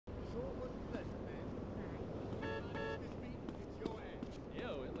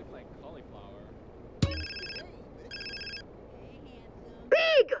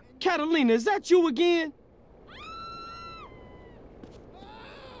Catalina, is that you again?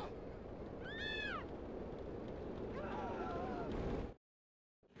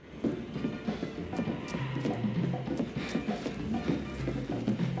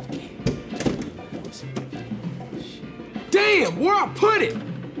 Damn, where I put it?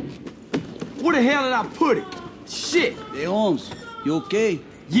 Where the hell did I put it? Shit. Hey, Holmes, you okay?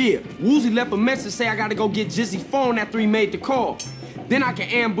 Yeah, Woozy left a message say I gotta go get Jizzy's phone after he made the call. Then I can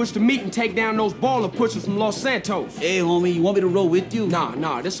ambush the meet and take down those baller pushers from Los Santos. Hey, homie, you want me to roll with you?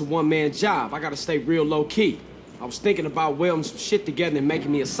 Nah, this is a one-man job. I gotta stay real low-key. I was thinking about welding some shit together and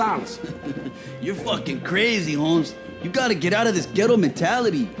making me a silencer. You're fucking crazy, Holmes. You gotta get out of this ghetto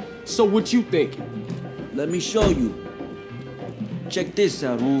mentality. So what you thinking? Let me show you. Check this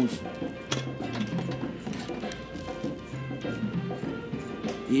out, Holmes.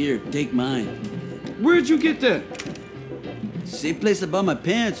 Here, take mine. Where'd you get that? Same place I bought my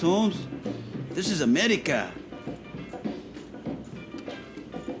pants, Holmes. This is America.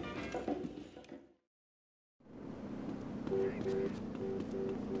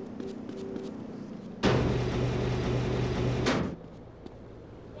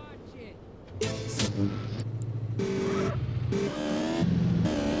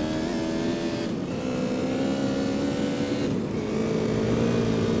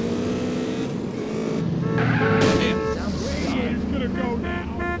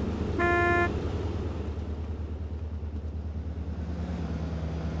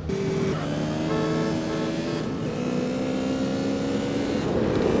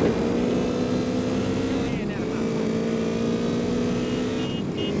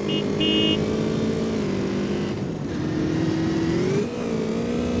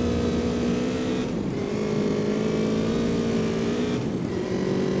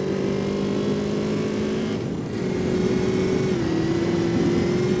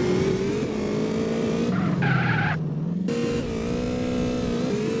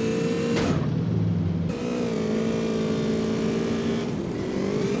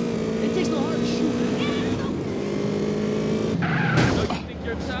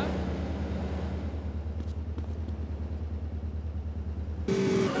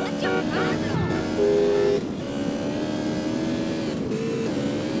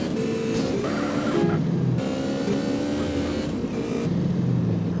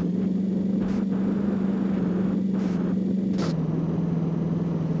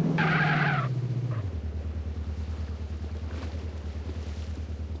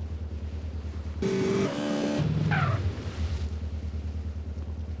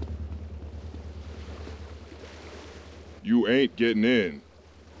 You ain't getting in.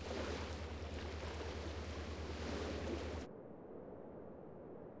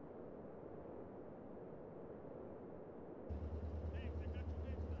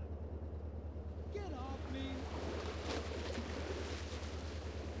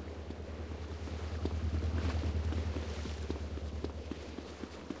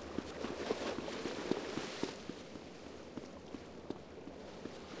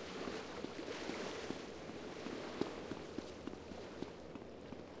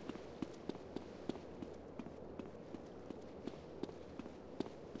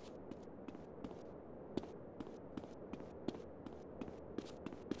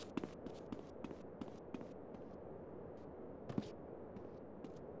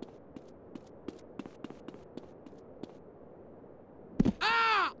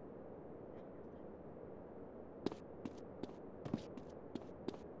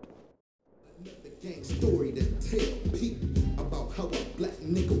 Gang story to tell people about how a black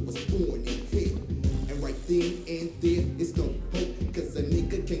nigga was born in hell. And right then and there is no hope, cause a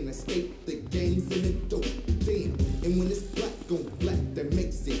nigga can't escape the gangs and the dope. Damn, and when it's black on black, that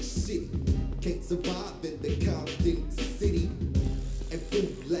makes it shitty. Can't survive in the Compton city and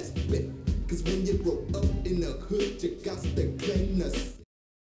food less bet. Cause when you grow up in the hood, you got to claim the city.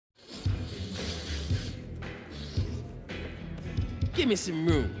 Give me some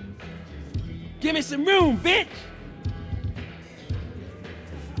room. Give me some room, bitch!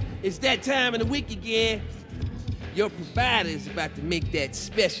 It's that time of the week again. Your provider is about to make that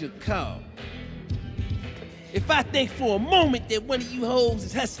special call. If I think for a moment that one of you hoes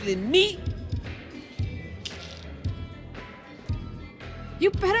is hustling me... You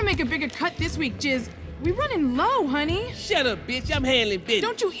better make a bigger cut this week, Jizz. We running low, honey. Shut up, bitch. I'm handling business.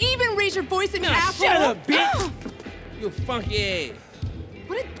 Don't you even raise your voice at me, asshole! Shut up, bitch! You a funky ass.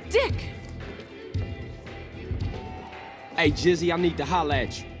 What a dick! Hey, Jizzy, I need to holler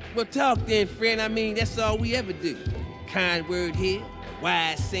at you. Well, talk then, friend. I mean, that's all we ever do. Kind word here,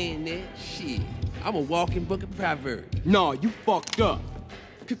 wise saying there. Shit, I'm a walking book of proverbs. No, you fucked up.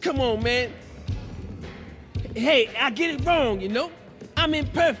 Come on, man. Hey, I get it wrong, you know? I'm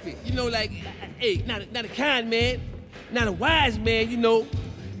imperfect, you know, like, hey, not a kind man, not a wise man, you know,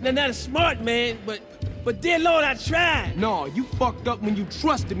 not a smart man, but dear Lord, I tried. No, you fucked up when you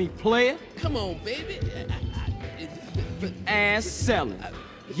trusted me, player. Come on, baby. Ass selling,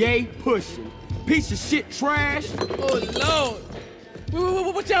 yay pushing, piece of shit trash. Oh,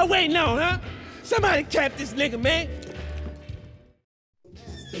 Lord. What y'all waiting on, huh? Somebody cap this nigga, man.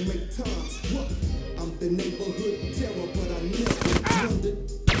 To make times rough. I'm the neighborhood terror, but I never wondered.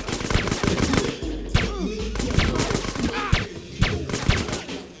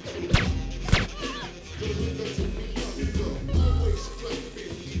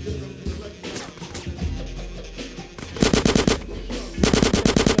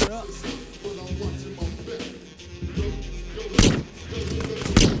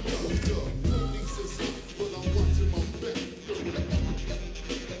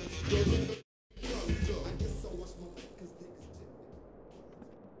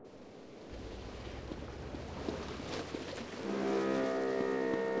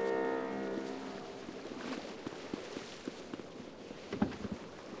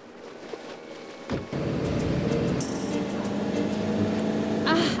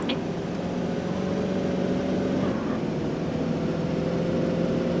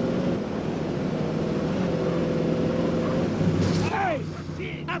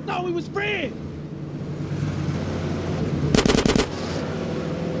 I thought we was friends.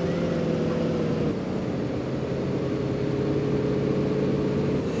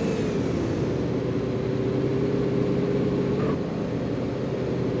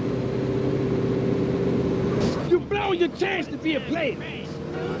 You blow your chance to be a player.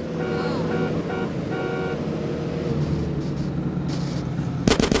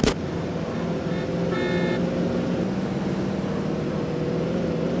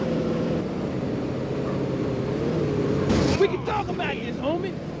 We can talk about this,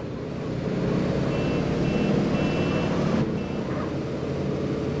 homie.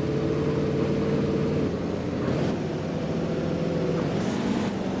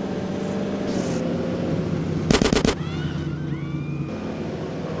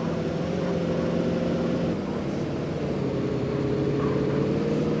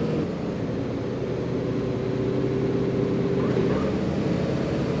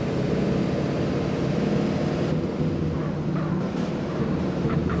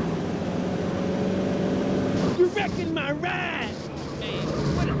 You're wrecking my ride! Man,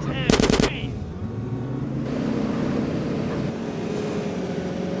 what a time to man.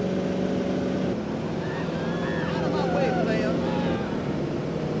 Out of my way, player.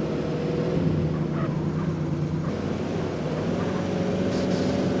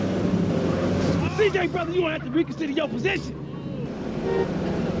 CJ, brother, you gonna have to reconsider your position.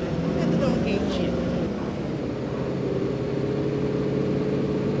 That don't ain't shit.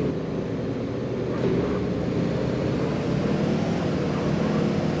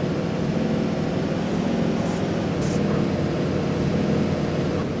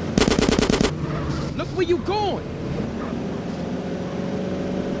 Look where you going.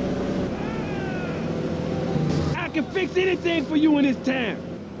 I can fix anything for you in this town.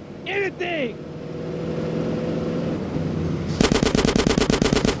 Anything.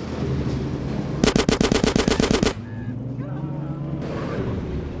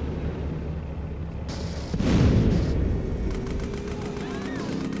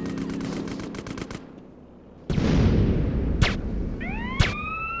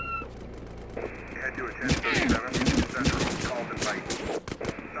 Head to a 1037, Central, Carlton Heights.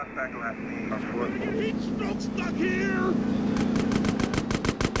 Suspect last seen on foot. Heat stroke stuck here!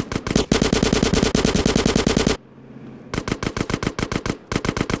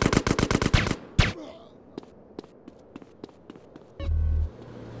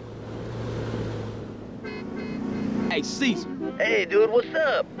 Hey, Caesar, Hey, dude, what's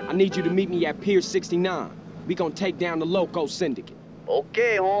up? I need you to meet me at Pier 69. We gonna take down the Loco Syndicate.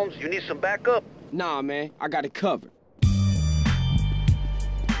 Okay, Holmes, you need some backup? Nah, man, I got it covered.